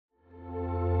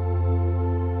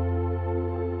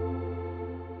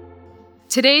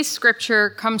Today's scripture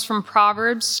comes from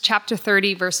Proverbs chapter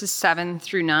 30, verses 7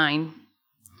 through 9.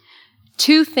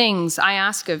 2 things I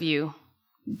ask of you.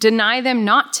 Deny them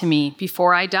not to me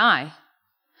before I die.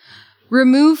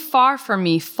 Remove far from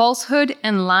me falsehood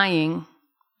and lying.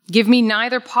 Give me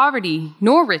neither poverty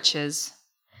nor riches.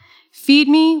 Feed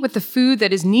me with the food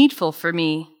that is needful for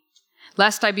me,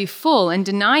 lest I be full and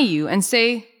deny you and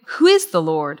say, "Who is the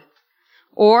Lord?"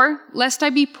 Or lest I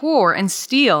be poor and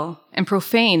steal and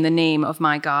profane the name of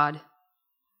my God.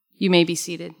 You may be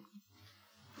seated.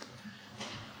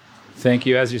 Thank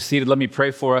you. As you're seated, let me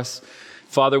pray for us.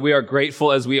 Father, we are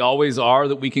grateful, as we always are,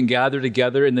 that we can gather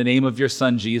together in the name of your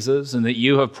Son, Jesus, and that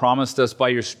you have promised us by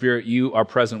your Spirit you are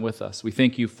present with us. We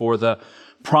thank you for the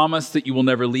promise that you will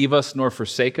never leave us nor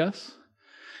forsake us.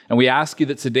 And we ask you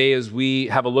that today, as we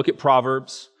have a look at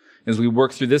Proverbs, as we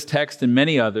work through this text and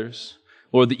many others,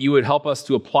 Lord, that you would help us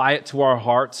to apply it to our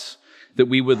hearts, that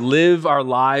we would live our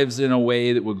lives in a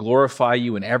way that would glorify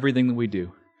you in everything that we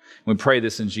do. We pray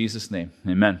this in Jesus' name.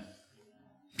 Amen.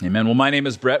 Amen. Well, my name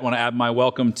is Brett. I want to add my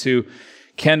welcome to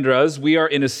Kendra's. We are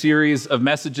in a series of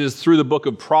messages through the book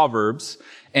of Proverbs,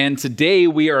 and today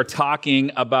we are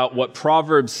talking about what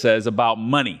Proverbs says about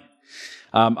money.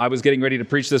 I was getting ready to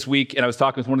preach this week, and I was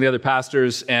talking with one of the other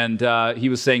pastors, and he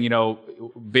was saying,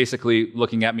 basically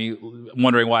looking at me,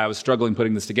 wondering why I was struggling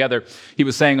putting this together. He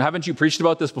was saying, haven't you preached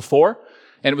about this before?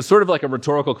 And it was sort of like a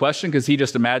rhetorical question because he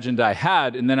just imagined I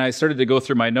had. And then I started to go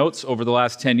through my notes over the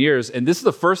last 10 years, and this is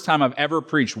the first time I've ever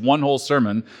preached one whole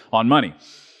sermon on money,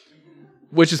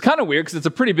 which is kind of weird because it's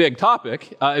a pretty big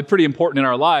topic, pretty important in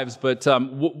our lives, but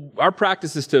our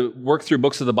practice is to work through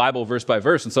books of the Bible verse by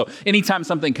verse, and so anytime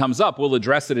something comes up, we'll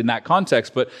address it in that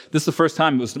context, but this is the first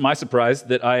time, it was to my surprise,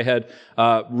 that I had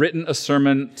written a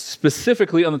sermon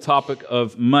specifically on the topic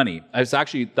of money.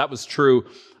 That was true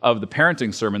of the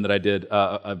parenting sermon that I did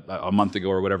a month ago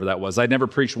or whatever that was. I'd never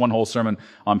preached one whole sermon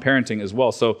on parenting as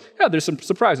well. So yeah, there's some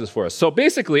surprises for us. So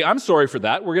basically, I'm sorry for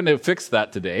that. We're going to fix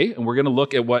that today, and we're going to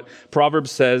look at what Proverbs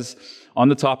says on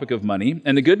the topic of money.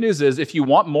 And the good news is, if you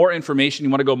want more information, you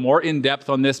want to go more in depth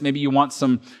on this, maybe you want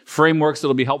some frameworks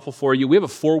that'll be helpful for you, we have a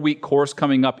 4-week course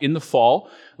coming up in the fall,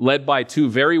 led by 2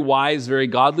 very wise, very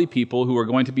godly people who are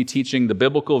going to be teaching the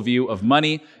biblical view of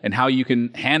money and how you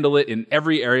can handle it in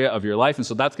every area of your life. And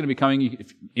so that's going to be coming. If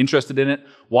you're interested in it,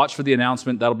 watch for the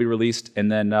announcement. That'll be released,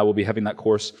 and then we'll be having that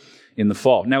course in the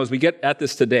fall. Now, as we get at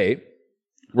this today,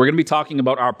 we're going to be talking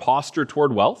about our posture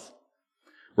toward wealth.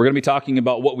 We're going to be talking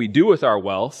about what we do with our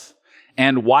wealth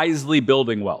and wisely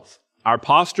building wealth. Our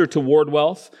posture toward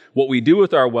wealth, what we do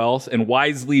with our wealth, and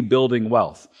wisely building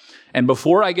wealth. And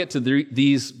before I get to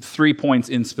these 3 points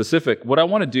in specific, what I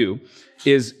want to do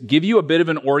is give you a bit of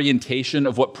an orientation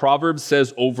of what Proverbs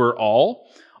says overall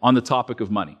on the topic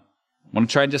of money. I want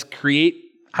to try and just create,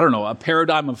 a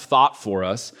paradigm of thought for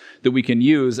us that we can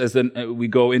use as then we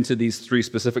go into these 3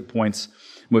 specific points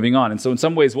moving on. And so in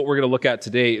some ways, what we're going to look at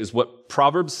today is what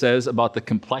Proverbs says about the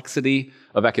complexity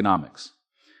of economics.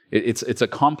 It's a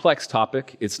complex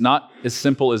topic. It's not as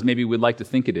simple as maybe we'd like to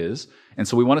think it is. And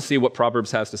so we want to see what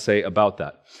Proverbs has to say about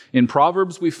that. In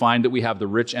Proverbs, we find that we have the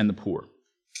rich and the poor.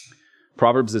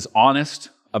 Proverbs is honest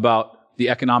about the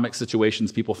economic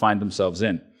situations people find themselves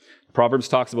in. Proverbs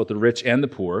talks about the rich and the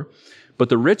poor, but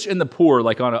the rich and the poor,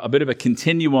 like on a bit of a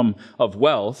continuum of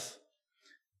wealth,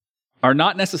 are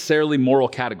not necessarily moral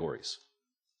categories.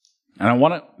 And I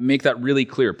want to make that really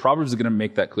clear. Proverbs is going to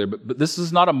make that clear, but this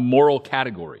is not a moral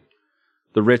category,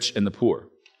 the rich and the poor.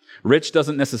 Rich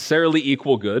doesn't necessarily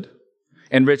equal good,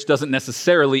 and rich doesn't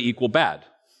necessarily equal bad.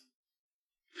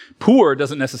 Poor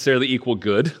doesn't necessarily equal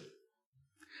good,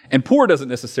 and poor doesn't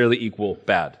necessarily equal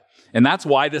bad. And that's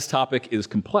why this topic is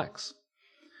complex.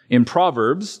 In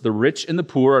Proverbs, the rich and the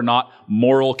poor are not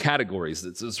moral categories.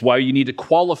 That's why you need to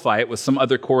qualify it with some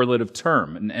other correlative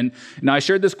term. And now I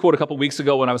shared this quote a couple weeks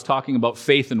ago when I was talking about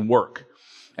faith and work.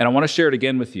 And I want to share it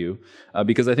again with you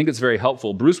because I think it's very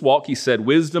helpful. Bruce Waltke said,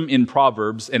 wisdom in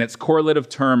Proverbs and its correlative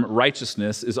term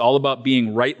righteousness is all about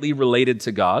being rightly related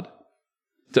to God,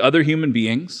 to other human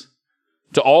beings,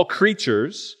 to all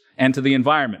creatures, and to the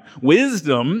environment.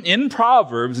 Wisdom in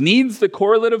Proverbs needs the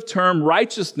correlative term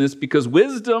righteousness because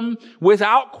wisdom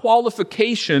without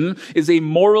qualification is a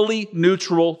morally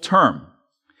neutral term.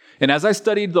 And as I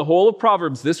studied the whole of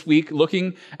Proverbs this week,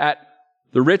 looking at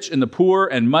the rich and the poor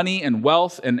and money and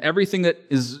wealth and everything that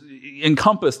is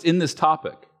encompassed in this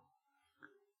topic,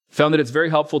 found that it's very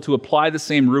helpful to apply the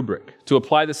same rubric, to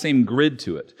apply the same grid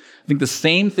to it. I think the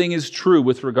same thing is true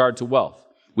with regard to wealth.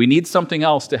 We need something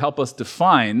else to help us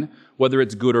define whether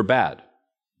it's good or bad.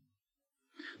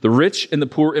 The rich and the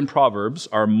poor in Proverbs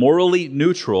are morally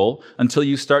neutral until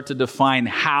you start to define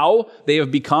how they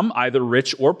have become either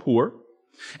rich or poor.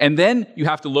 And then you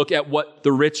have to look at what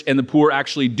the rich and the poor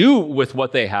actually do with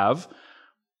what they have,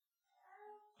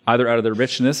 either out of their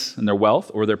richness and their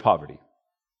wealth or their poverty.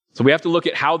 So we have to look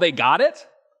at how they got it,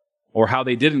 or how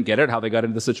they didn't get it, how they got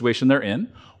into the situation they're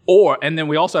in, and then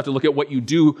we also have to look at what you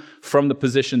do from the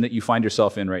position that you find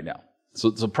yourself in right now.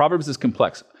 So Proverbs is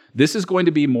complex. This is going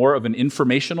to be more of an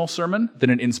informational sermon than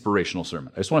an inspirational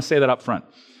sermon. I just want to say that up front,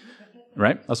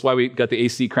 right? That's why we got the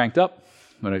AC cranked up.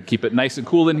 I'm going to keep it nice and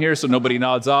cool in here so nobody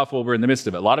nods off while we're in the midst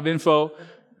of it. A lot of info.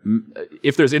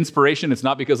 If there's inspiration, it's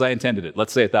not because I intended it.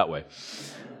 Let's say it that way.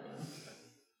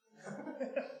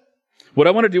 What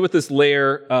I want to do with this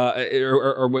layer,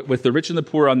 or with the rich and the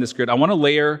poor on this grid, I want to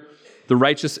layer the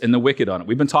righteous and the wicked on it.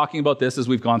 We've been talking about this as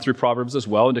we've gone through Proverbs as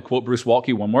well. And to quote Bruce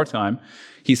Waltke one more time,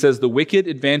 he says, "The wicked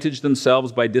advantage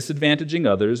themselves by disadvantaging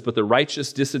others, but the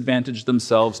righteous disadvantage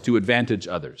themselves to advantage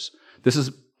others." This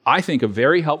is, I think, a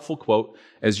very helpful quote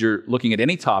as you're looking at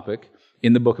any topic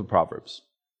in the book of Proverbs.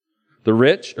 The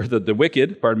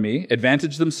wicked,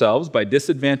 advantage themselves by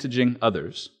disadvantaging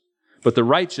others, but the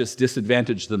righteous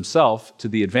disadvantage themselves to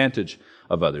the advantage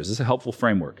of others. This is a helpful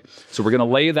framework. So we're going to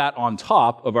lay that on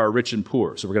top of our rich and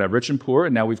poor. So we're going to have rich and poor,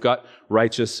 and now we've got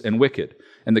righteous and wicked.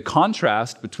 And the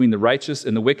contrast between the righteous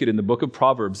and the wicked in the book of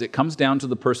Proverbs, it comes down to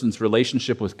the person's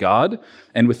relationship with God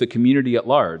and with the community at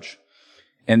large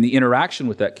and the interaction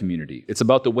with that community. It's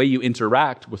about the way you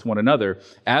interact with one another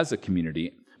as a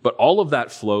community. But all of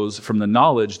that flows from the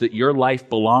knowledge that your life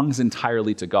belongs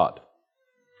entirely to God,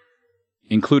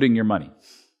 including your money.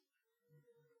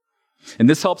 And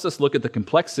this helps us look at the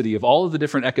complexity of all of the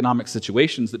different economic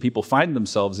situations that people find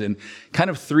themselves in kind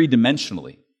of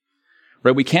three-dimensionally.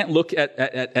 Right? We can't look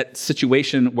at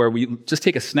situation where we just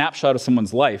take a snapshot of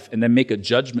someone's life and then make a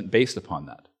judgment based upon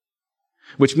that.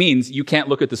 Which means you can't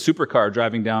look at the supercar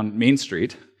driving down Main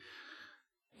Street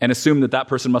and assume that that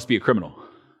person must be a criminal.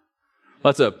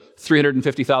 That's a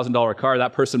 $350,000 car.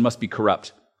 That person must be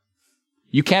corrupt.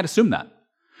 You can't assume that.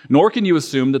 Nor can you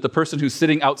assume that the person who's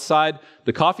sitting outside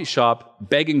the coffee shop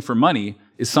begging for money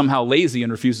is somehow lazy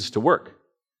and refuses to work.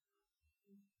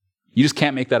 You just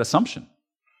can't make that assumption.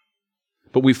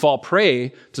 But we fall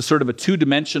prey to sort of a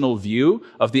two-dimensional view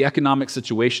of the economic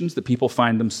situations that people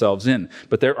find themselves in.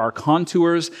 But there are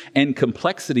contours and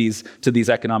complexities to these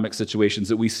economic situations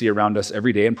that we see around us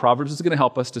every day, and Proverbs is going to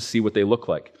help us to see what they look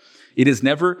like. It is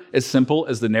never as simple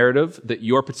as the narrative that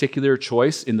your particular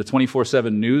choice in the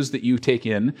 24/7 news that you take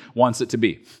in wants it to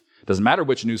be. Doesn't matter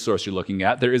which news source you're looking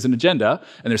at, there is an agenda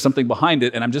and there's something behind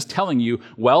it, and I'm just telling you,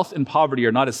 wealth and poverty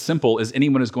are not as simple as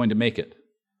anyone is going to make it.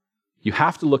 You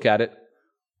have to look at it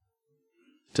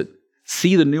to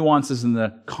see the nuances and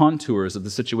the contours of the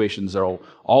situations that are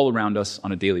all around us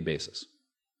on a daily basis.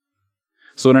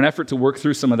 So in an effort to work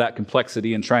through some of that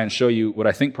complexity and try and show you what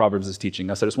I think Proverbs is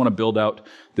teaching us, I just want to build out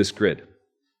this grid.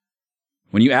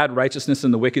 When you add righteousness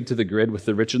and the wicked to the grid with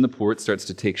the rich and the poor, it starts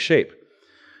to take shape.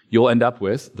 You'll end up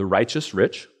with the righteous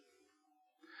rich,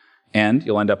 and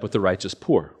you'll end up with the righteous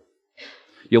poor.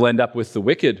 You'll end up with the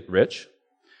wicked rich,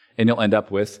 and you'll end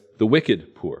up with the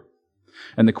wicked poor.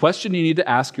 And the question you need to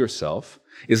ask yourself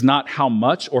is not how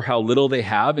much or how little they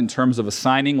have in terms of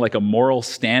assigning like a moral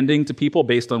standing to people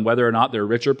based on whether or not they're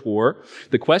rich or poor.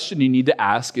 The question you need to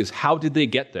ask is, how did they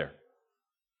get there?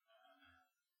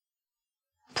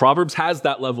 Proverbs has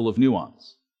that level of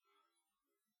nuance.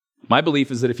 My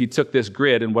belief is that if you took this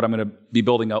grid and what I'm going to be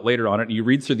building out later on it, and you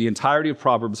read through the entirety of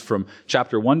Proverbs from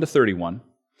chapter 1 to 31,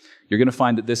 you're going to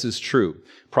find that this is true.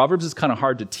 Proverbs is kind of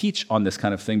hard to teach on this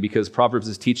kind of thing because Proverbs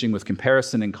is teaching with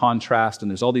comparison and contrast,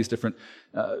 and there's all these different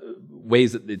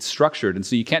ways that it's structured. And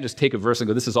so you can't just take a verse and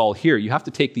go, this is all here. You have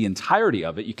to take the entirety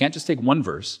of it. You can't just take one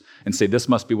verse and say, this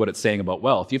must be what it's saying about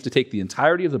wealth. You have to take the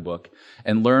entirety of the book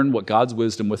and learn what God's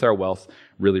wisdom with our wealth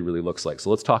really, really looks like. So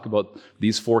let's talk about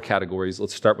these four categories.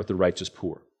 Let's start with the righteous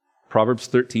poor. Proverbs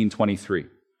 13:23.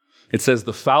 It says,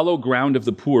 the fallow ground of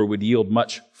the poor would yield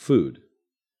much food,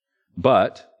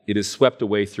 but it is swept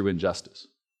away through injustice.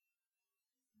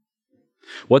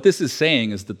 What this is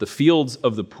saying is that the fields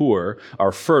of the poor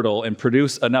are fertile and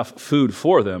produce enough food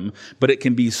for them, but it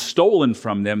can be stolen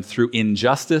from them through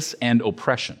injustice and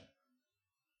oppression.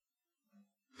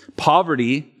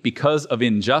 Poverty, because of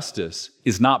injustice,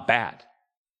 is not bad.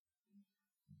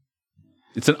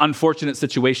 It's an unfortunate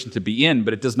situation to be in,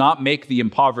 but it does not make the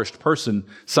impoverished person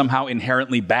somehow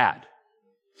inherently bad.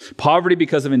 Poverty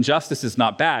because of injustice is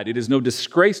not bad. It is no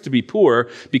disgrace to be poor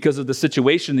because of the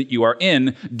situation that you are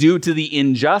in due to the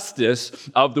injustice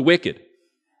of the wicked.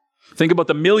 Think about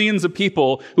the millions of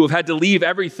people who have had to leave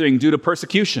everything due to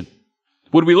persecution.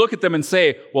 Would we look at them and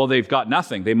say, well, they've got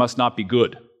nothing, they must not be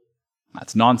good?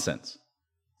 That's nonsense.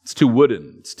 It's too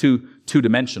wooden. It's too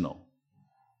two-dimensional.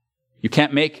 You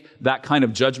can't make that kind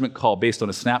of judgment call based on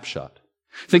a snapshot.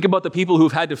 Think about the people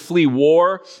who've had to flee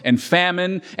war and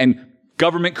famine and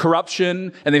government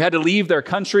corruption, and they've had to leave their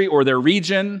country or their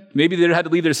region. Maybe they had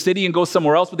to leave their city and go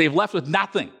somewhere else, but they've left with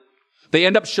nothing. They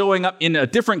end up showing up in a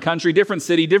different country, different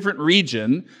city, different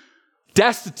region,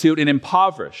 destitute and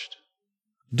impoverished.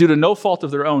 Due to no fault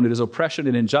of their own, it is oppression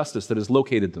and injustice that has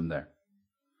located them there.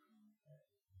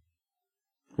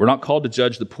 We're not called to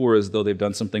judge the poor as though they've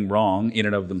done something wrong in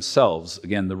and of themselves.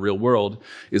 Again, the real world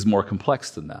is more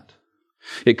complex than that.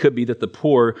 It could be that the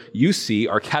poor you see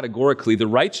are categorically the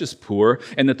righteous poor,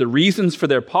 and that the reasons for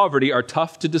their poverty are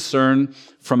tough to discern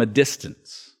from a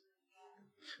distance.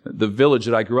 The village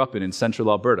that I grew up in central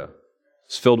Alberta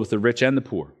is filled with the rich and the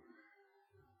poor.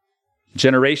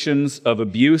 Generations of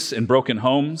abuse and broken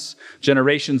homes,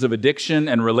 generations of addiction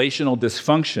and relational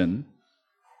dysfunction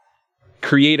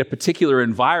create a particular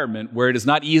environment where it is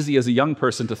not easy as a young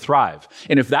person to thrive.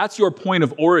 And if that's your point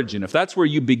of origin, if that's where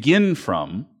you begin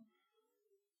from,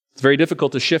 it's very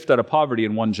difficult to shift out of poverty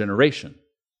in one generation.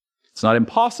 It's not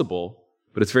impossible,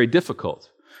 but it's very difficult.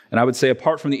 And I would say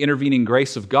apart from the intervening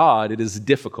grace of God, it is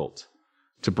difficult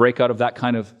to break out of that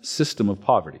kind of system of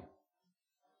poverty.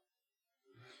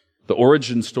 The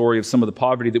origin story of some of the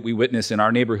poverty that we witness in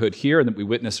our neighborhood here and that we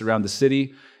witness around the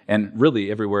city and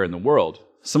really everywhere in the world,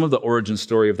 some of the origin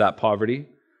story of that poverty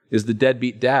is the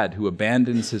deadbeat dad who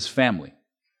abandons his family.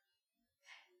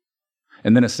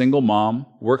 And then a single mom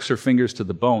works her fingers to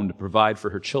the bone to provide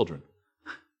for her children.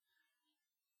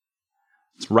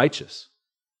 It's righteous.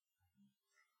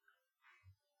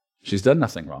 She's done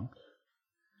nothing wrong.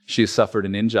 She has suffered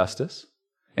an injustice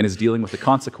and is dealing with the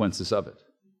consequences of it.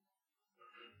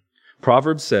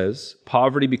 Proverbs says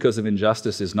poverty because of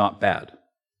injustice is not bad.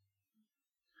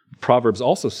 Proverbs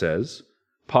also says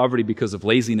poverty because of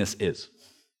laziness is.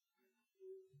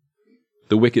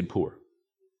 The wicked poor.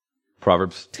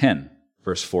 Proverbs 10,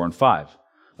 verse 4 and 5.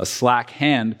 A slack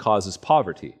hand causes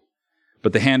poverty,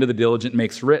 but the hand of the diligent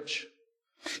makes rich.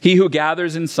 He who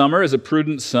gathers in summer is a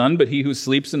prudent son, but he who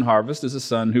sleeps in harvest is a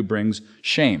son who brings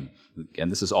shame. Again,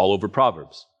 this is all over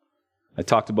Proverbs. I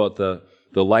talked about the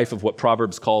life of what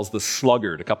Proverbs calls the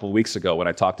sluggard a couple of weeks ago when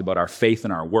I talked about our faith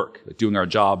and our work, doing our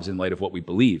jobs in light of what we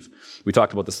believe. We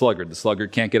talked about the sluggard. The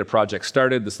sluggard can't get a project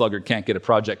started, the sluggard can't get a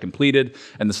project completed,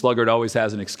 and the sluggard always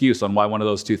has an excuse on why one of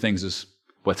those two things is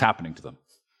what's happening to them.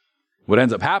 What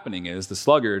ends up happening is the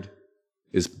sluggard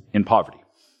is in poverty.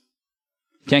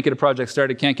 Can't get a project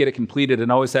started, can't get it completed,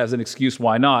 and always has an excuse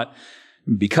why not.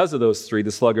 Because of those three,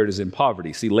 the sluggard is in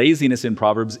poverty. See, laziness in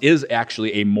Proverbs is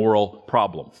actually a moral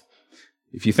problem.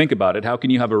 If you think about it, how can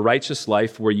you have a righteous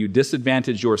life where you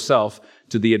disadvantage yourself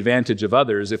to the advantage of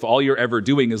others if all you're ever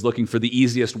doing is looking for the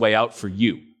easiest way out for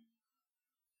you?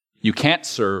 You can't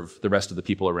serve the rest of the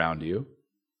people around you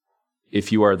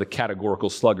if you are the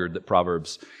categorical sluggard that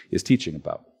Proverbs is teaching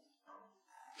about.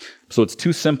 So it's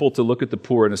too simple to look at the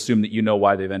poor and assume that you know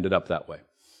why they've ended up that way.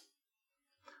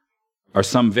 Are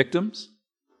some victims?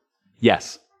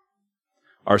 Yes.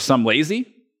 Are some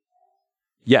lazy?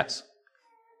 Yes.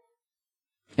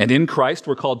 And in Christ,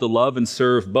 we're called to love and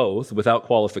serve both without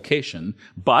qualification,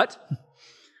 but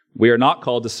we are not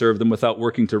called to serve them without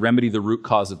working to remedy the root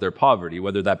cause of their poverty,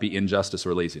 whether that be injustice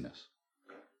or laziness.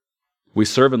 We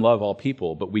serve and love all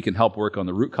people, but we can help work on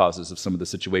the root causes of some of the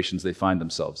situations they find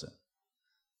themselves in.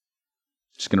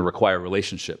 It's going to require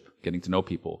relationship, getting to know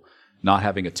people, not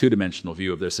having a two-dimensional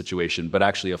view of their situation, but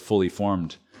actually a fully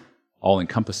formed,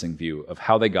 all-encompassing view of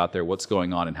how they got there, what's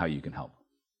going on, and how you can help.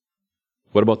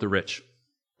 What about the rich?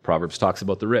 Proverbs talks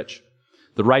about the rich.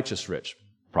 The righteous rich.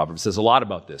 Proverbs says a lot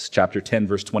about this. Chapter 10,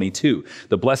 verse 22.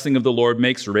 The blessing of the Lord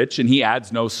makes rich, and he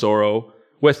adds no sorrow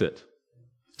with it.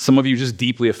 Some of you just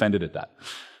deeply offended at that.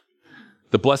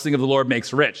 The blessing of the Lord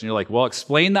makes rich. And you're like, well,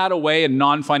 explain that away in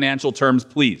non-financial terms,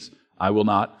 please. I will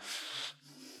not,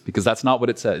 because that's not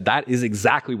what it says. That is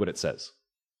exactly what it says.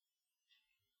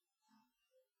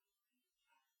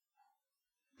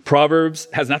 Proverbs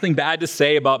has nothing bad to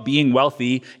say about being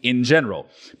wealthy in general,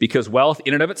 because wealth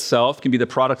in and of itself can be the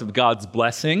product of God's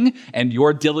blessing and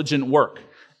your diligent work.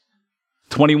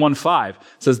 21:5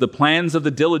 says, the plans of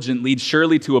the diligent lead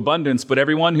surely to abundance, but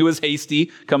everyone who is hasty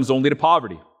comes only to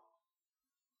poverty.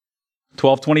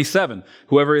 12:27,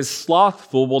 whoever is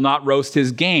slothful will not roast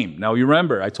his game. Now you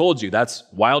remember, I told you, that's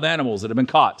wild animals that have been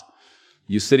caught.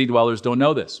 You city dwellers don't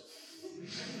know this.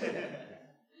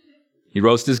 He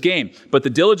roasts his game. But the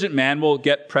diligent man will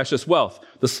get precious wealth.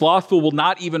 The slothful will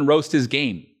not even roast his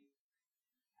game.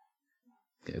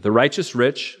 Okay, the righteous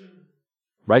rich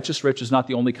Righteous rich is not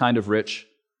the only kind of rich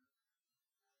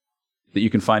that you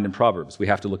can find in Proverbs. We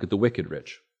have to look at the wicked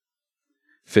rich.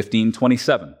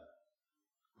 15:27.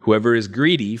 Whoever is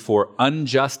greedy for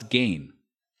unjust gain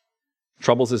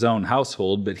troubles his own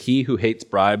household, but he who hates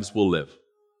bribes will live.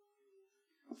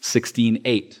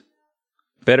 16:8.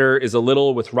 Better is a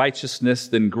little with righteousness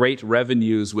than great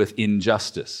revenues with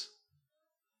injustice.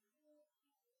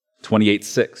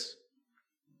 28:6.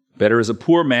 Better is a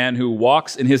poor man who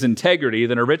walks in his integrity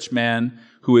than a rich man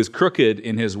who is crooked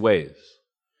in his ways.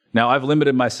 Now, I've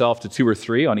limited myself to 2 or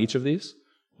 3 on each of these.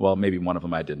 Well, maybe one of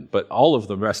them I didn't, but all of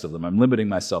the rest of them, I'm limiting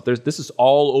myself. This is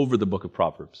all over the book of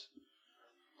Proverbs.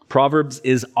 Proverbs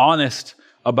is honest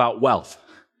about wealth.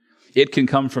 It can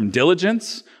come from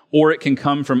diligence, or it can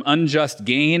come from unjust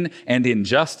gain and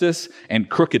injustice and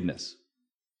crookedness.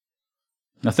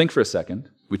 Now think for a second.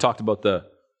 We talked about the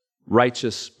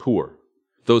righteous poor,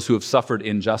 those who have suffered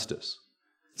injustice.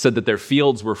 Said that their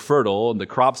fields were fertile and the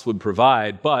crops would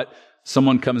provide, but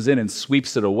someone comes in and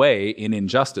sweeps it away in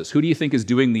injustice. Who do you think is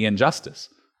doing the injustice?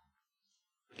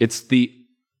 It's the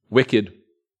wicked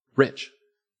rich.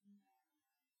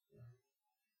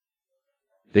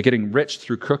 They're getting rich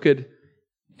through crooked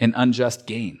and unjust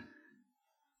gain.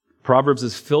 Proverbs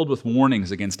is filled with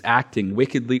warnings against acting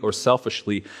wickedly or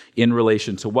selfishly in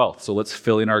relation to wealth. So let's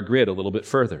fill in our grid a little bit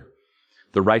further.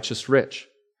 The righteous rich.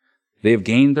 They have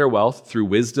gained their wealth through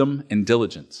wisdom and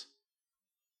diligence.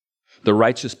 The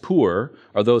righteous poor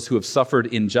are those who have suffered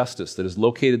injustice that has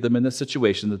located them in the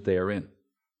situation that they are in.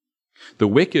 The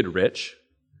wicked rich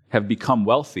have become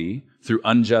wealthy through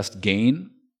unjust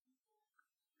gain.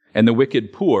 And the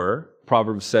wicked poor,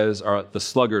 Proverbs says, are the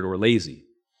sluggard or lazy.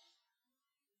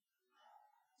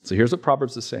 So here's what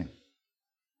Proverbs is saying.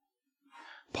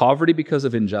 Poverty because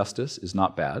of injustice is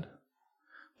not bad.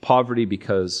 Poverty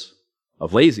because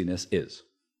of laziness is.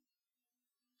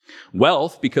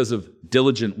 Wealth because of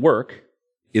diligent work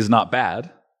is not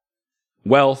bad.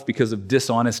 Wealth because of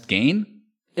dishonest gain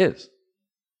is.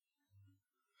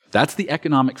 That's the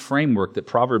economic framework that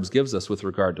Proverbs gives us with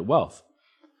regard to wealth.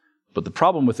 But the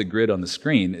problem with the grid on the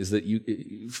screen is that you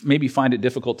maybe find it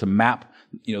difficult to map,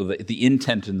 the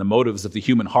intent and the motives of the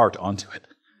human heart onto it.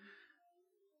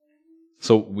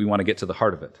 So we want to get to the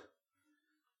heart of it.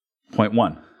 Point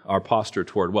 1, our posture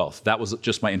toward wealth. That was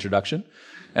just my introduction.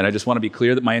 And I just want to be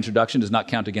clear that my introduction does not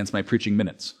count against my preaching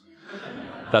minutes.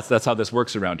 That's how this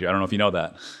works around here. I don't know if you know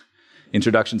that.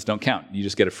 Introductions don't count. You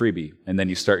just get a freebie, and then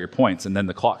you start your points, and then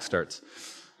the clock starts.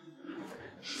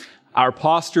 Our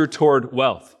posture toward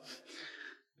wealth.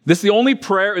 This is the only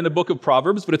prayer in the book of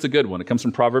Proverbs, but it's a good one. It comes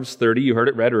from Proverbs 30. You heard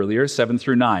it read earlier, 7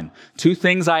 through 9. 2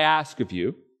 things I ask of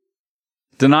you.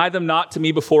 Deny them not to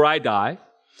me before I die.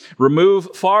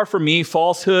 Remove far from me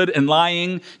falsehood and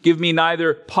lying. Give me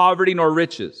neither poverty nor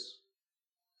riches.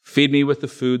 Feed me with the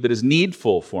food that is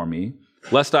needful for me,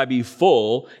 lest I be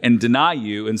full and deny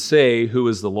you and say, who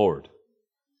is the Lord?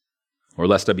 Or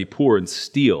lest I be poor and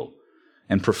steal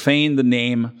and profane the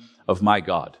name of my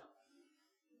God.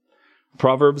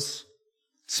 Proverbs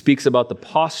speaks about the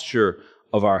posture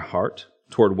of our heart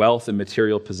toward wealth and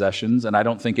material possessions, and I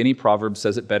don't think any proverb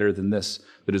says it better than this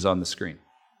that is on the screen.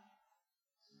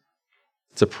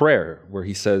 It's a prayer where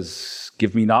he says,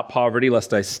 give me not poverty,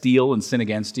 lest I steal and sin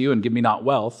against you, and give me not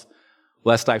wealth,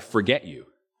 lest I forget you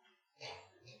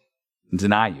and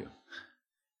deny you.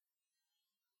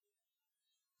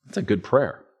 That's a good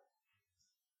prayer.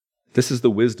 This is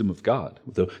the wisdom of God.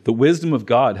 The wisdom of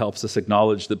God helps us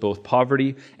acknowledge that both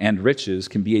poverty and riches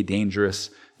can be a dangerous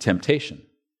temptation.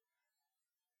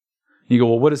 You go,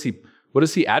 well, what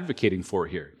is he advocating for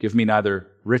here? Give me neither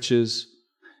riches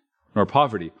nor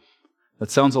poverty. That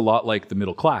sounds a lot like the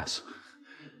middle class.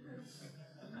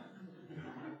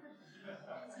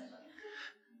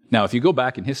 Now, if you go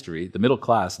back in history, the middle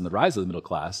class and the rise of the middle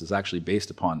class is actually based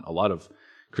upon a lot of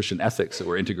Christian ethics that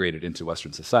were integrated into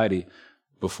Western society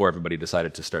before everybody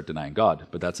decided to start denying God.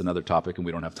 But that's another topic, and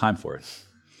we don't have time for it.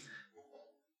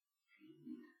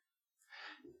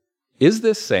 Is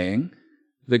this saying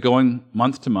that going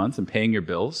month to month and paying your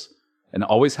bills and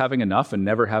always having enough and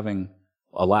never having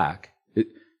a lack,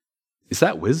 is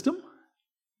that wisdom?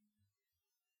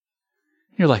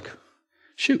 You're like,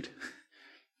 shoot,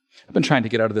 I've been trying to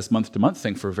get out of this month-to-month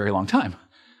thing for a very long time.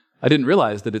 I didn't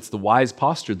realize that it's the wise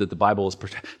posture that the Bible is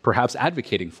perhaps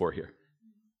advocating for here.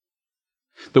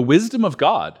 The wisdom of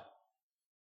God,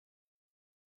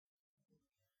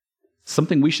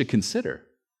 something we should consider.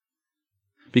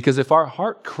 Because if our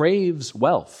heart craves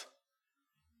wealth,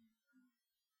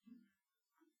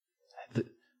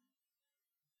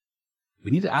 we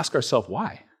need to ask ourselves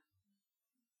why.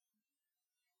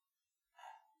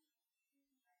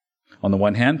 On the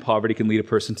one hand, poverty can lead a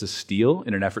person to steal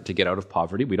in an effort to get out of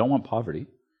poverty. We don't want poverty.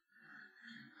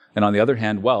 And on the other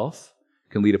hand, wealth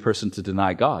can lead a person to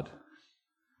deny God.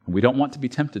 And we don't want to be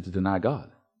tempted to deny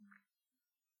God.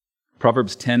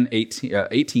 Proverbs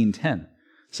 18:10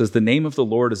 says, "The name of the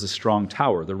Lord is a strong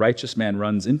tower. The righteous man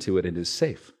runs into it and is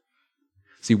safe."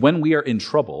 See, when we are in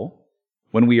trouble,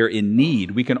 when we are in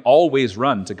need, we can always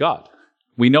run to God.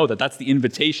 We know that that's the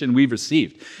invitation we've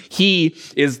received. He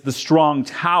is the strong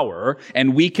tower,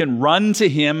 and we can run to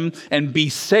him and be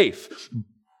safe.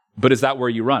 But is that where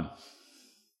you run?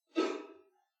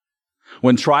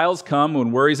 When trials come,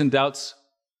 when worries and doubts,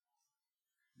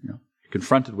 you're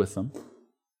confronted with them,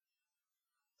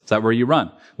 is that where you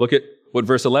run? Look at what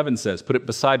verse 11 says. Put it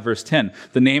beside verse 10.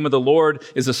 "The name of the Lord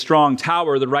is a strong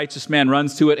tower. The righteous man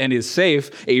runs to it and is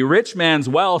safe. A rich man's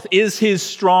wealth is his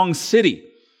strong city,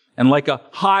 and like a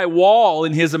high wall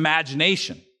in his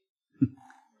imagination."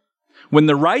 When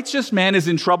the righteous man is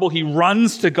in trouble, he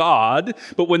runs to God.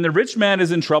 But when the rich man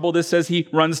is in trouble, this says he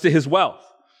runs to his wealth.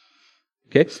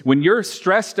 Okay? When you're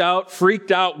stressed out,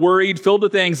 freaked out, worried, filled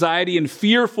with anxiety, and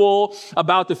fearful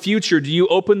about the future, do you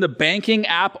open the banking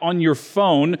app on your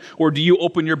phone or do you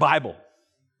open your Bible?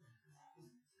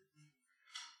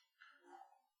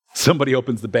 Somebody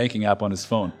opens the banking app on his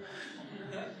phone.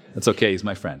 That's okay, he's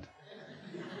my friend.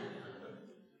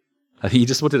 He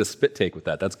just wanted a spit take with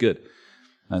that. That's good.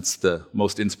 That's the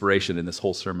most inspiration in this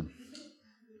whole sermon.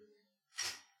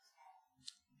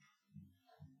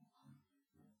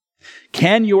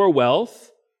 Can your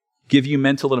wealth give you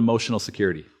mental and emotional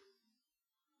security?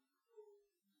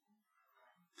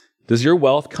 Does your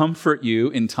wealth comfort you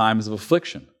in times of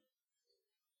affliction?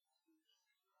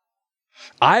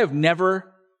 I have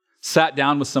never sat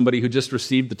down with somebody who just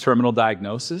received the terminal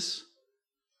diagnosis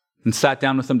and sat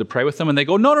down with them to pray with them, and they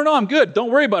go, no, I'm good. Don't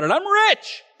worry about it. I'm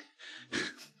rich.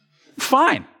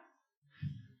 Fine.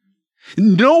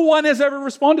 No one has ever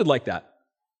responded like that.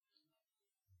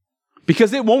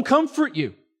 Because it won't comfort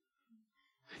you.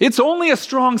 It's only a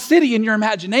strong city in your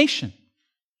imagination.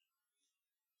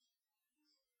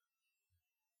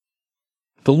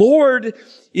 The Lord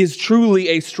is truly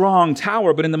a strong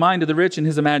tower, but in the mind of the rich, in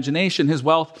his imagination, his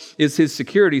wealth is his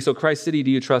security. So Christ City,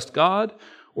 do you trust God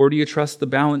or do you trust the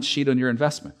balance sheet on your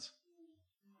investments?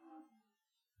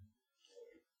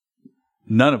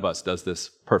 None of us does this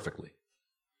perfectly.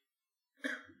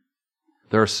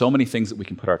 There are so many things that we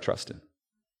can put our trust in.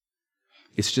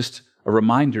 It's just a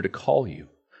reminder to call you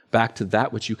back to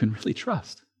that which you can really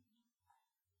trust.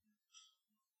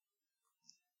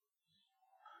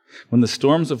 When the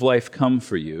storms of life come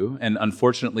for you, and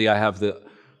unfortunately I have the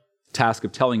task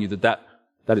of telling you that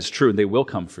is true, and they will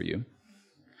come for you.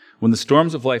 When the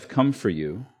storms of life come for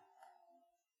you,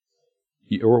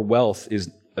 your wealth is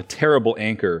a terrible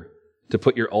anchor to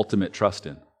put your ultimate trust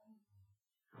in.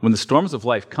 When the storms of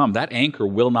life come, that anchor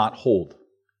will not hold.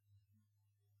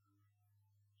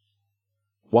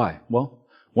 Why? Well,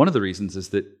 one of the reasons is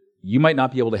that you might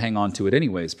not be able to hang on to it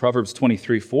anyways. Proverbs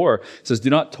 23:4 says, "Do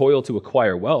not toil to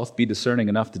acquire wealth, be discerning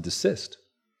enough to desist.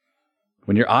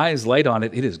 When your eyes light on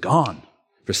it, it is gone.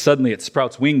 For suddenly it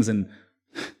sprouts wings and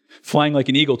flying like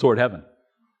an eagle toward heaven."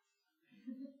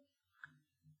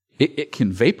 It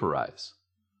can vaporize.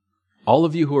 All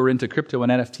of you who are into crypto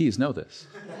and NFTs know this.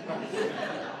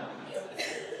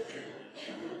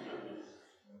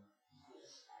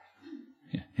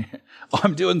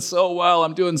 I'm doing so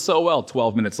well.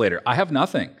 12 minutes later, I have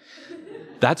nothing.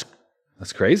 That's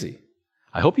crazy.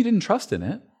 I hope you didn't trust in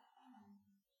it.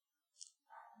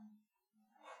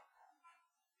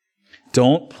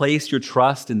 Don't place your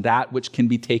trust in that which can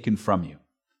be taken from you.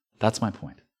 That's my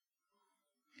point.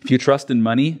 If you trust in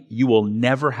money, you will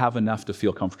never have enough to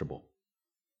feel comfortable.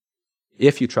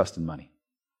 If you trust in money.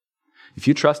 If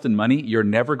you trust in money, you're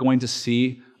never going to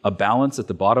see a balance at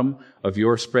the bottom of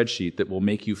your spreadsheet that will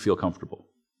make you feel comfortable.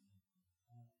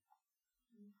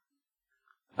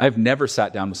 I've never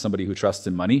sat down with somebody who trusts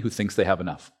in money who thinks they have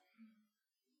enough.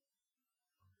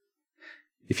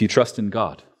 If you trust in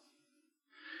God,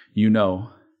 you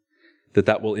know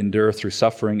that will endure through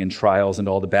suffering and trials and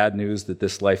all the bad news that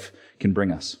this life can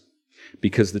bring us.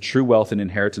 Because the true wealth and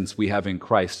inheritance we have in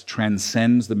Christ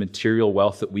transcends the material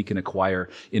wealth that we can acquire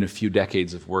in a few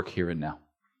decades of work here and now.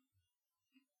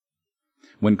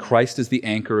 When Christ is the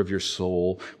anchor of your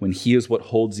soul, when he is what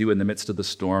holds you in the midst of the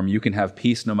storm, you can have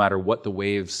peace no matter what the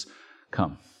waves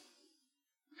come.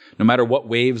 No matter what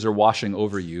waves are washing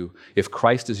over you, if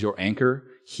Christ is your anchor,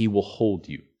 he will hold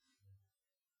you.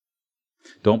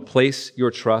 Don't place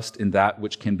your trust in that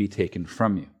which can be taken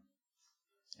from you.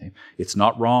 Okay? It's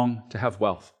not wrong to have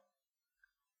wealth.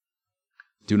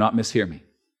 Do not mishear me.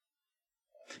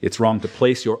 It's wrong to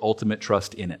place your ultimate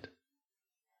trust in it.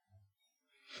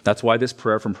 That's why this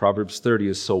prayer from Proverbs 30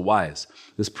 is so wise.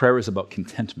 This prayer is about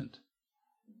contentment.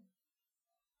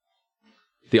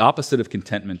 The opposite of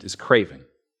contentment is craving.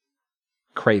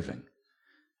 Craving.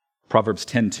 Proverbs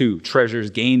 10:2, treasures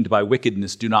gained by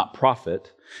wickedness do not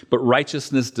profit, but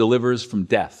righteousness delivers from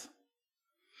death.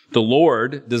 The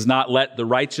Lord does not let the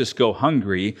righteous go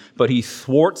hungry, but he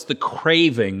thwarts the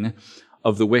craving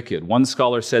of the wicked. One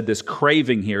scholar said this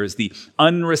craving here is the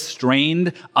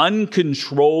unrestrained,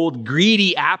 uncontrolled,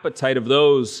 greedy appetite of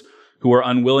those who are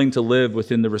unwilling to live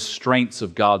within the restraints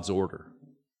of God's order.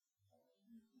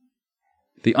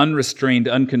 The unrestrained,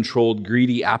 uncontrolled,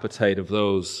 greedy appetite of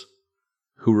those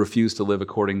who refuse to live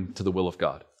according to the will of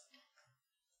God.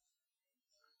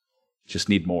 Just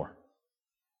need more.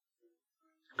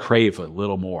 Crave a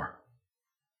little more.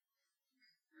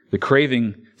 The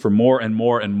craving for more and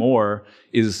more and more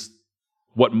is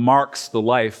what marks the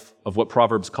life of what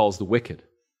Proverbs calls the wicked.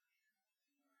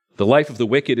 The life of the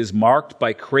wicked is marked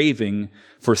by craving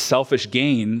for selfish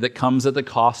gain that comes at the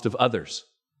cost of others.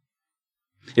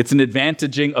 It's an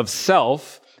advantaging of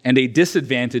self and a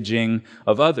disadvantaging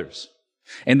of others.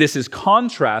 And this is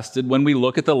contrasted when we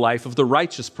look at the life of the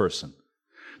righteous person.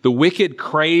 The wicked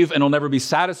crave and will never be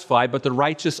satisfied, but the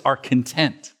righteous are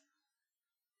content.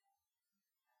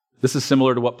 This is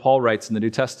similar to what Paul writes in the New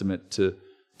Testament to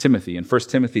Timothy. In 1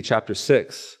 Timothy chapter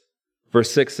 6,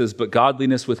 verse 6 says, "But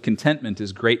godliness with contentment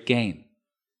is great gain.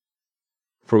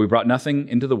 For we brought nothing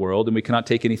into the world, and we cannot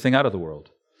take anything out of the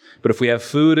world. But if we have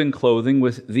food and clothing,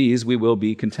 with these we will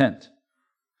be content.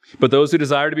 But those who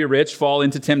desire to be rich fall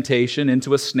into temptation,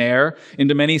 into a snare,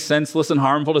 into many senseless and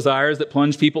harmful desires that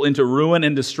plunge people into ruin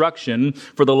and destruction.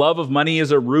 For the love of money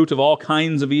is a root of all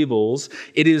kinds of evils.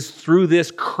 It is through this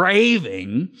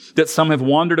craving that some have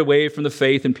wandered away from the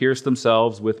faith and pierced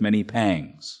themselves with many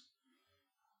pangs."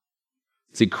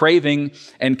 See, craving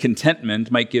and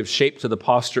contentment might give shape to the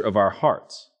posture of our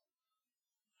hearts.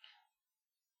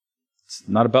 It's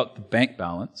not about the bank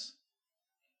balance.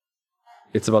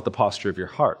 It's about the posture of your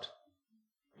heart.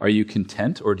 Are you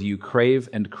content, or do you crave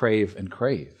and crave and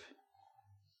crave?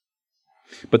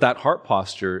 But that heart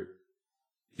posture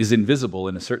is invisible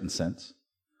in a certain sense.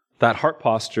 That heart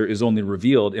posture is only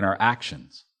revealed in our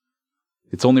actions.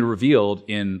 It's only revealed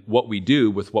in what we do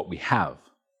with what we have.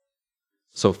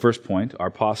 So first point,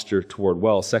 our posture toward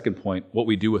wealth. Second point, what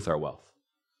we do with our wealth.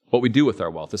 What we do with our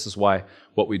wealth. This is why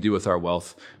what we do with our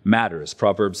wealth matters.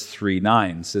 Proverbs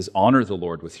 3:9 says, "Honor the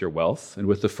Lord with your wealth and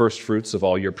with the first fruits of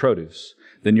all your produce.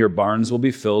 Then your barns will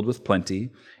be filled with plenty,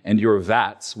 and your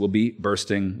vats will be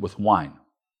bursting with wine."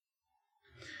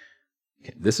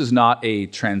 Okay, this is not a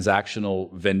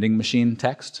transactional vending machine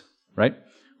text, right?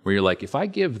 Where you're like, if I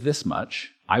give this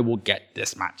much, I will get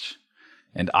this much.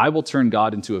 And I will turn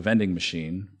God into a vending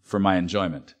machine for my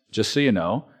enjoyment. Just so you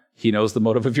know, He knows the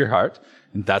motive of your heart,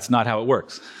 and that's not how it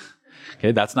works.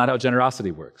 Okay, that's not how generosity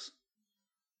works.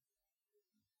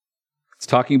 It's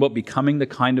talking about becoming the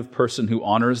kind of person who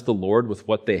honors the Lord with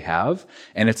what they have,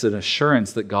 and it's an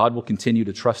assurance that God will continue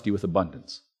to trust you with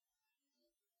abundance.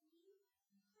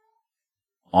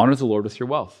 Honor the Lord with your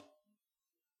wealth.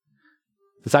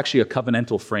 It's actually a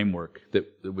covenantal framework that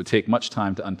would take much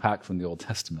time to unpack from the Old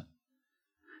Testament.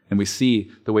 And we see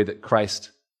the way that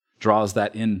Christ draws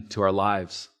that into our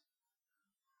lives.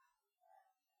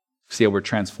 See how we're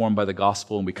transformed by the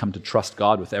gospel and we come to trust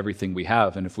God with everything we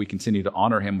have. And if we continue to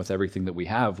honor Him with everything that we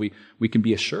have, we can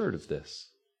be assured of this.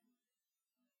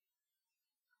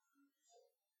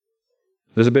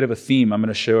 There's a bit of a theme. I'm going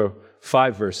to show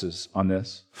 5 verses on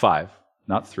this. 5,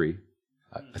 not 3.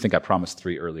 I think I promised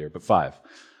 3 earlier, but 5.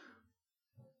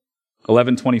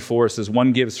 11:24 says,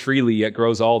 "One gives freely, yet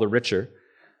grows all the richer.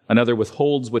 Another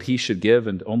withholds what he should give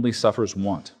and only suffers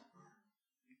want."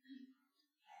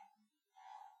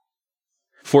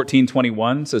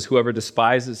 14:21 says, "Whoever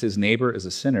despises his neighbor is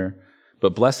a sinner,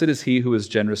 but blessed is he who is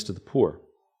generous to the poor."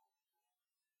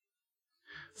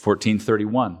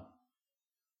 14:31,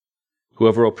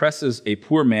 "Whoever oppresses a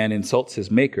poor man insults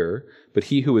his maker, but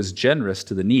he who is generous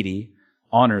to the needy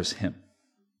honors him."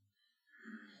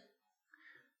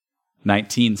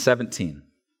 19:17,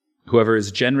 "Whoever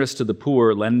is generous to the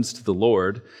poor lends to the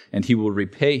Lord, and he will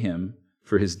repay him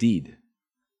for his deed."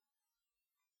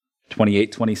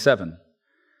 28:27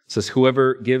 says,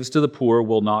 "Whoever gives to the poor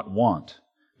will not want,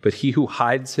 but he who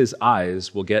hides his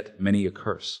eyes will get many a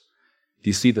curse." Do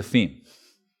you see the theme?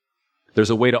 There's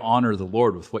a way to honor the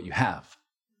Lord with what you have.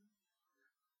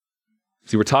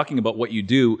 See, we're talking about what you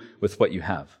do with what you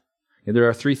have. And there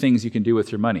are 3 things you can do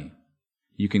with your money.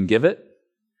 You can give it,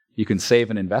 you can save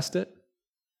and invest it,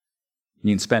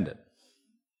 you can spend it.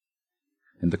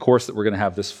 And the course that we're going to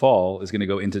have this fall is going to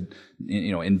go into,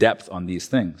 in depth on these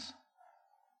things.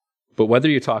 But whether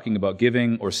you're talking about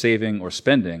giving or saving or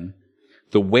spending,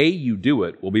 the way you do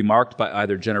it will be marked by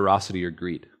either generosity or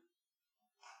greed.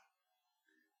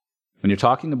 When you're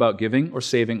talking about giving or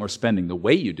saving or spending, the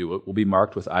way you do it will be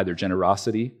marked with either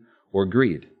generosity or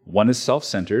greed. One is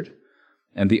self-centered,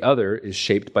 and the other is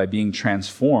shaped by being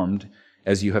transformed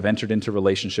as you have entered into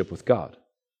relationship with God.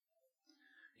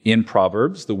 In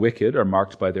Proverbs, the wicked are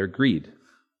marked by their greed.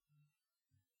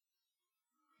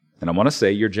 And I want to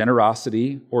say your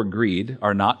generosity or greed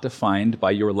are not defined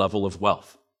by your level of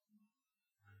wealth.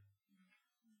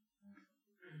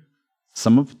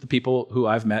 Some of the people who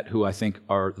I've met who I think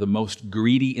are the most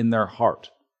greedy in their heart,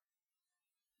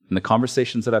 in the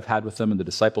conversations that I've had with them and the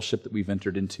discipleship that we've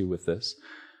entered into with this,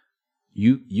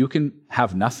 you can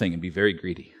have nothing and be very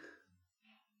greedy.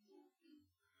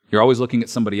 You're always looking at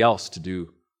somebody else to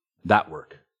do that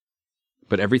work.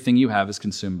 But everything you have is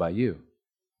consumed by you.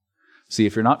 See,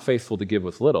 if you're not faithful to give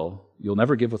with little, you'll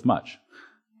never give with much.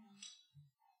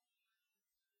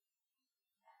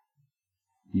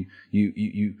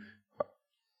 You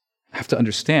have to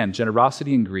understand,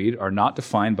 generosity and greed are not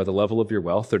defined by the level of your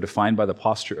wealth. They're defined by the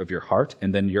posture of your heart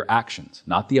and then your actions,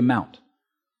 not the amount.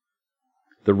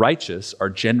 The righteous are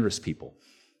generous people.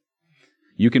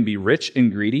 You can be rich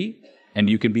and greedy, and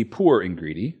you can be poor and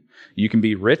greedy. You can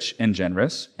be rich and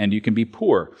generous, and you can be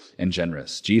poor and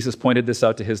generous. Jesus pointed this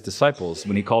out to his disciples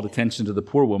when he called attention to the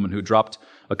poor woman who dropped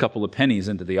a couple of pennies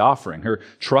into the offering. Her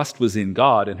trust was in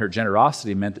God, and her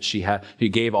generosity meant that he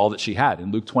gave all that she had.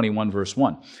 In Luke 21, verse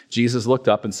 1, Jesus looked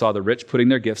up and saw the rich putting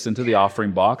their gifts into the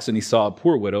offering box, and he saw a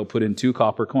poor widow put in 2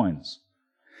 copper coins.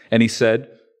 And he said,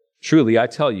 "Truly, I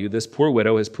tell you, this poor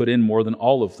widow has put in more than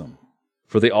all of them.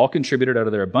 For they all contributed out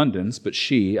of their abundance, but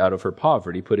she, out of her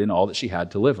poverty, put in all that she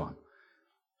had to live on."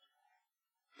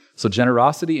 So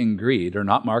generosity and greed are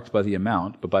not marked by the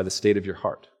amount, but by the state of your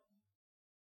heart.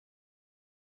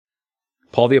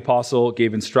 Paul the Apostle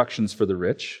gave instructions for the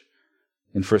rich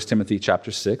in 1 Timothy chapter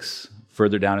 6,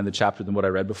 further down in the chapter than what I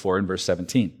read before in verse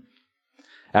 17.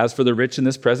 "As for the rich in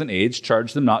this present age,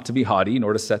 charge them not to be haughty,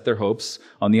 nor to set their hopes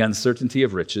on the uncertainty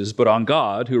of riches, but on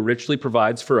God, who richly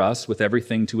provides for us with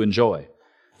everything to enjoy.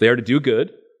 They are to do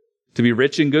good, to be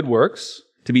rich in good works,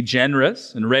 to be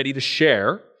generous and ready to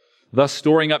share, thus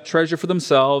storing up treasure for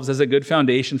themselves as a good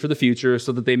foundation for the future,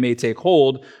 so that they may take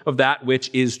hold of that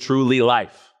which is truly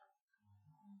life."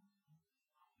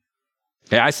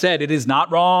 Okay, I said it is not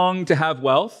wrong to have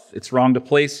wealth. It's wrong to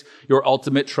place your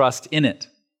ultimate trust in it.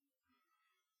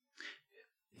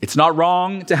 It's not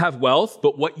wrong to have wealth,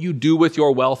 but what you do with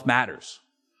your wealth matters.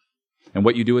 And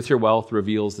what you do with your wealth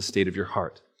reveals the state of your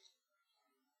heart.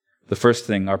 The first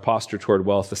thing, our posture toward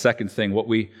wealth. The second thing, what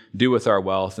we do with our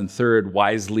wealth. And third,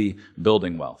 wisely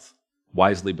building wealth.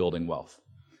 Wisely building wealth.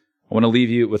 I want to leave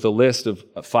you with a list of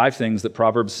 5 things that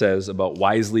Proverbs says about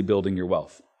wisely building your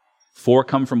wealth. 4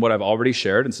 come from what I've already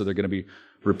shared, and so they're going to be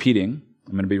repeating.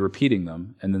 I'm going to be repeating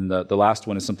them. And then the last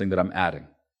one is something that I'm adding.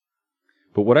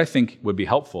 But what I think would be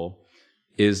helpful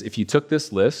is if you took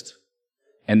this list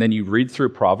and then you read through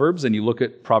Proverbs and you look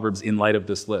at Proverbs in light of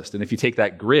this list. And if you take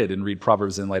that grid and read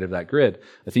Proverbs in light of that grid,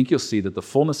 I think you'll see that the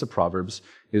fullness of Proverbs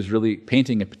is really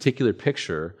painting a particular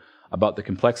picture about the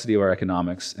complexity of our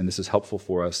economics, and this is helpful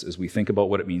for us as we think about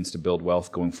what it means to build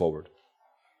wealth going forward.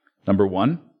 Number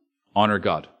 1, honor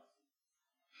God.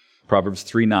 Proverbs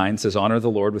 3:9 says, "Honor the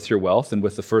Lord with your wealth and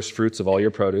with the first fruits of all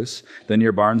your produce. Then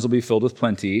your barns will be filled with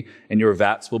plenty, and your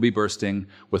vats will be bursting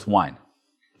with wine."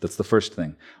 That's the first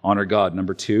thing. Honor God.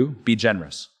 Number 2, be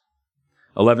generous.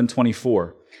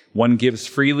 11:24, "One gives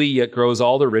freely, yet grows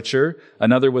all the richer.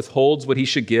 Another withholds what he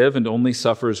should give and only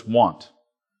suffers want."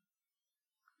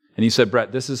 And you said,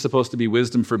 "Brett, this is supposed to be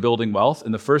wisdom for building wealth.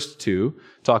 And the first 2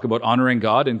 talk about honoring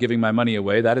God and giving my money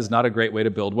away. That is not a great way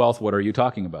to build wealth. What are you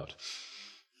talking about?"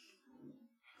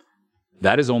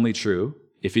 That is only true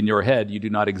if in your head you do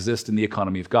not exist in the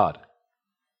economy of God.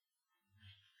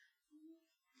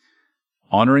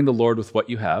 Honoring the Lord with what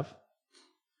you have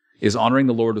is honoring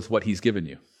the Lord with what he's given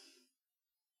you.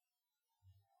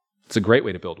 It's a great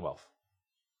way to build wealth.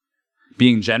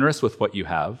 Being generous with what you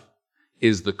have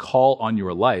is the call on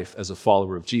your life as a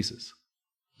follower of Jesus.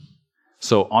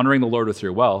 So honoring the Lord with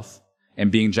your wealth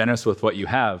and being generous with what you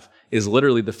have is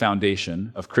literally the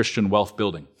foundation of Christian wealth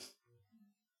building.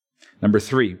 Number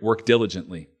 3, work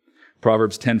diligently.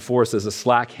 Proverbs 10:4 says, "A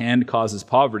slack hand causes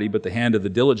poverty, but the hand of the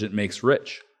diligent makes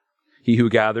rich. He who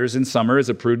gathers in summer is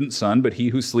a prudent son, but he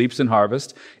who sleeps in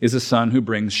harvest is a son who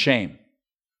brings shame."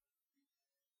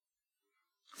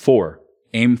 4,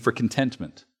 aim for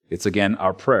contentment. It's again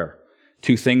our prayer.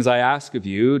 2 things I ask of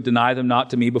you, deny them not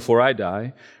to me before I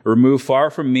die. Remove far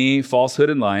from me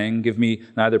falsehood and lying. Give me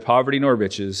neither poverty nor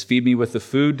riches. Feed me with the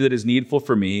food that is needful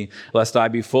for me, lest I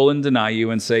be full and deny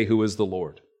you and say, who is the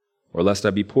Lord? Or lest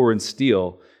I be poor and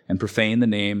steal and profane the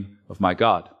name of my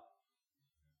God.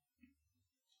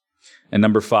 And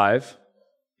number 5,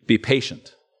 be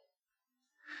patient.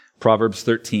 Proverbs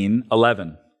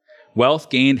 13:11. Wealth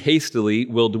gained hastily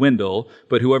will dwindle,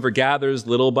 but whoever gathers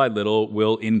little by little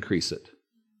will increase it.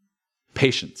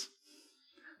 Patience.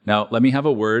 Now, let me have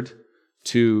a word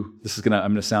to, I'm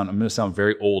going to sound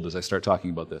very old as I start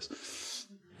talking about this.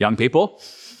 Young people,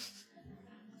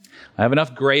 I have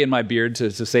enough gray in my beard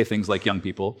to say things like young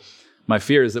people. My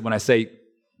fear is that when I say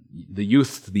the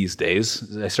youth these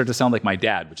days, I start to sound like my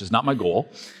dad, which is not my goal.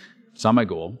 It's not my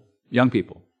goal. Young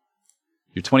people.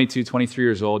 You're 22, 23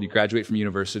 years old, you graduate from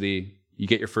university, you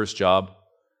get your first job,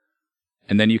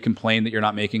 and then you complain that you're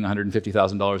not making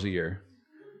 $150,000 a year,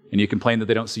 and you complain that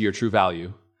they don't see your true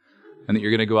value, and that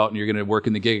you're going to go out and you're going to work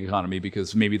in the gig economy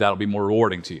because maybe that'll be more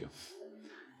rewarding to you.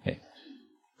 Hey,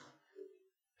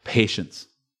 patience.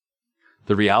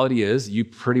 The reality is you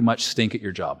pretty much stink at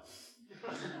your job.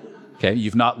 Okay,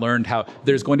 you've not learned how,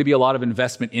 there's going to be a lot of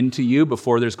investment into you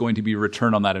before there's going to be a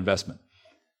return on that investment.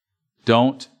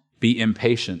 Don't be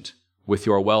impatient with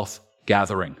your wealth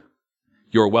gathering,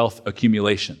 your wealth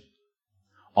accumulation.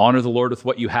 Honor the Lord with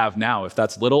what you have now. If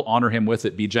that's little, honor him with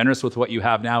it. Be generous with what you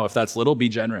have now. If that's little, be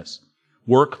generous.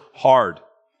 Work hard.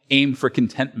 Aim for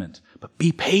contentment. But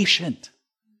be patient.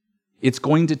 It's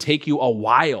going to take you a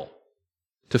while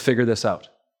to figure this out.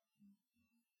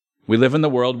 We live in the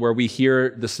world where we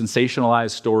hear the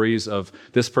sensationalized stories of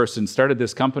this person started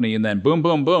this company and then boom,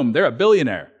 boom, boom, they're a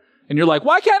billionaire. And you're like,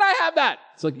 why can't I have that?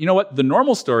 It's like, you know what? The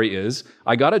normal story is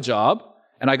I got a job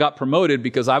and I got promoted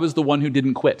because I was the one who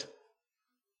didn't quit.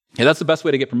 Yeah, that's the best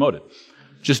way to get promoted.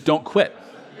 Just don't quit.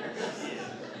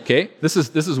 Okay? This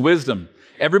is wisdom.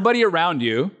 Everybody around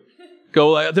you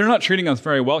go, they're not treating us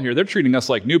very well here. They're treating us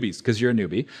like newbies because you're a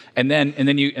newbie. And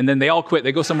then they all quit.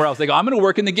 They go somewhere else. They go, I'm going to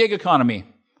work in the gig economy.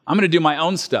 I'm going to do my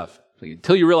own stuff.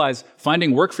 Until you realize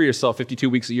finding work for yourself 52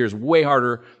 weeks a year is way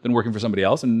harder than working for somebody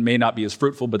else and may not be as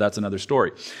fruitful, but that's another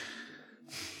story.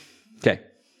 Okay.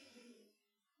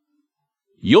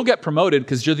 You'll get promoted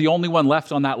because you're the only one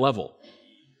left on that level.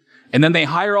 And then they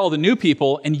hire all the new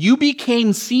people and you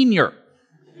became senior.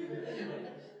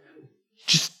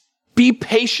 Just be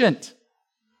patient.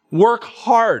 Work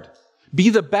hard. Be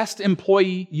the best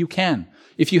employee you can.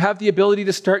 If you have the ability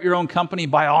to start your own company,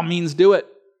 by all means do it.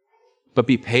 But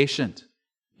be patient.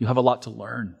 You have a lot to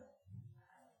learn.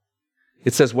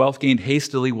 It says wealth gained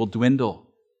hastily will dwindle.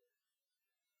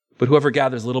 But whoever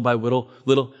gathers little by little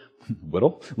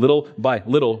by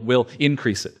little will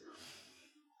increase it.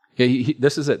 Okay,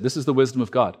 this is it. This is the wisdom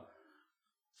of God.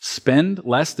 Spend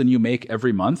less than you make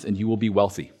every month and you will be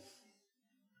wealthy.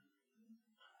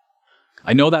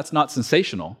 I know that's not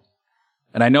sensational.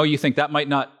 And I know you think that might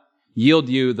not yield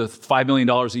you the $5 million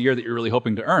a year that you're really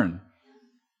hoping to earn.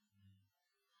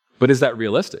 But is that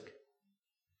realistic?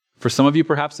 For some of you,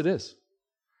 perhaps it is.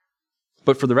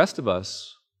 But for the rest of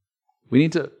us, we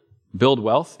need to build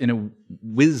wealth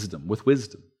with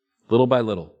wisdom, little by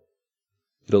little.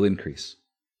 It'll increase.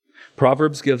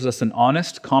 Proverbs gives us an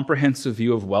honest, comprehensive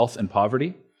view of wealth and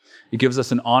poverty. It gives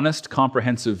us an honest,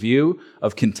 comprehensive view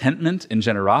of contentment and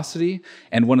generosity.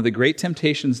 And one of the great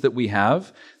temptations that we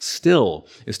have still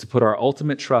is to put our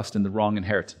ultimate trust in the wrong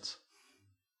inheritance.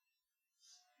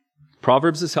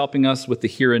 Proverbs is helping us with the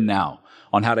here and now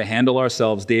on how to handle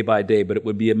ourselves day by day, but it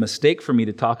would be a mistake for me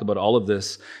to talk about all of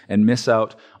this and miss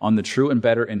out on the true and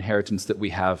better inheritance that we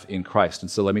have in Christ.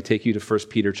 And so let me take you to 1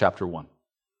 Peter chapter 1.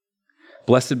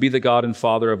 Blessed be the God and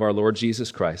Father of our Lord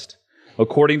Jesus Christ.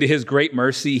 According to his great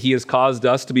mercy, he has caused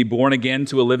us to be born again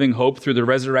to a living hope through the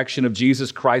resurrection of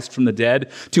Jesus Christ from the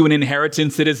dead, to an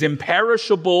inheritance that is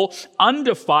imperishable,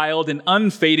 undefiled, and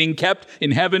unfading, kept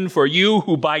in heaven for you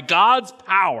who by God's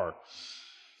power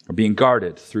are being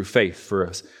guarded through faith for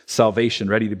a salvation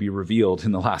ready to be revealed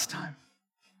in the last time.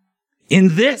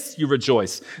 In this you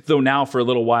rejoice, though now for a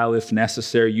little while, if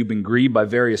necessary, you've been grieved by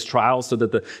various trials, so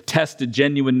that the tested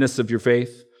genuineness of your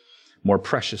faith, more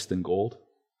precious than gold,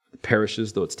 that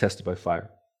perishes though it's tested by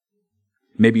fire,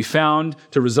 may be found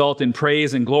to result in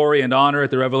praise and glory and honor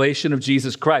at the revelation of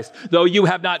Jesus Christ. Though you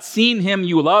have not seen him,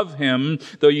 you love him.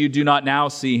 Though you do not now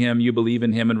see him, you believe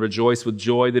in him and rejoice with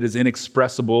joy that is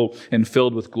inexpressible and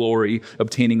filled with glory,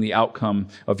 obtaining the outcome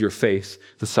of your faith,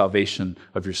 the salvation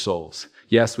of your souls.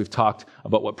 Yes, we've talked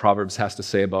about what Proverbs has to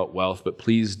say about wealth, but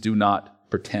please do not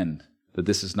pretend that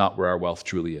this is not where our wealth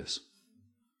truly is.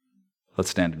 Let's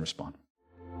stand and respond.